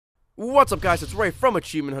What's up, guys? It's Ray from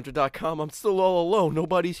AchievementHunter.com. I'm still all alone.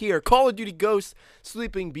 Nobody's here. Call of Duty Ghosts,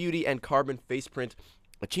 Sleeping Beauty, and Carbon Faceprint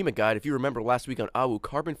Achievement Guide. If you remember last week on AWU,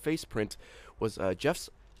 Carbon Faceprint was Jeff's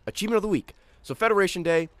Achievement of the Week. So Federation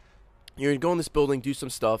Day, you're going to go in this building, do some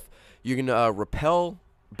stuff. You're going to rappel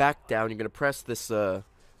back down. You're going to press this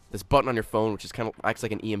this button on your phone, which is kind of acts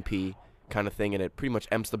like an EMP kind of thing, and it pretty much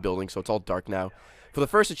empts the building, so it's all dark now. For the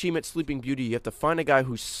first achievement, Sleeping Beauty, you have to find a guy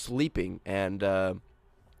who's sleeping, and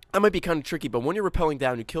that might be kind of tricky, but when you're rappelling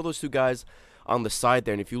down, you kill those two guys on the side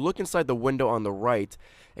there, and if you look inside the window on the right,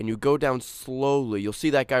 and you go down slowly, you'll see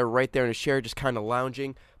that guy right there in his chair just kind of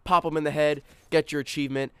lounging. Pop him in the head, get your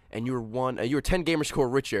achievement, and you're 10 gamer score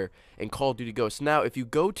richer in Call of Duty Ghosts. Now, if you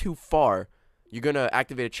go too far, you're going to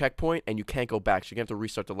activate a checkpoint, and you can't go back, so you're going to have to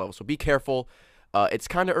restart the level. So be careful. It's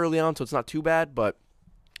kind of early on, so it's not too bad, but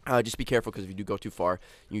just be careful, because if you do go too far,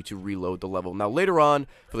 you need to reload the level. Now, later on,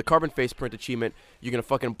 for the Carbon Faceprint achievement, you're going to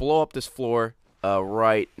fucking blow up this floor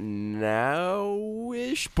right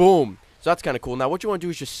now-ish. Boom. So that's kind of cool. Now, what you want to do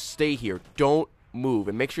is just stay here. Don't move,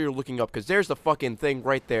 and make sure you're looking up, because there's the fucking thing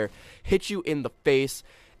right there. Hit you in the face,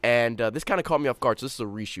 and this kind of caught me off guard, so this is a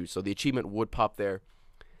reshoot, so the achievement would pop there.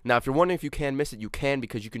 Now, if you're wondering if you can miss it, you can,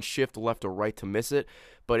 because you can shift left or right to miss it.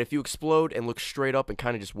 But if you explode and look straight up and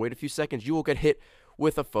kind of just wait a few seconds, you will get hit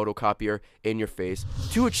with a photocopier in your face.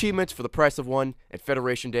 2 achievements for the price of 1 at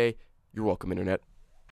Federation Day. You're welcome, Internet.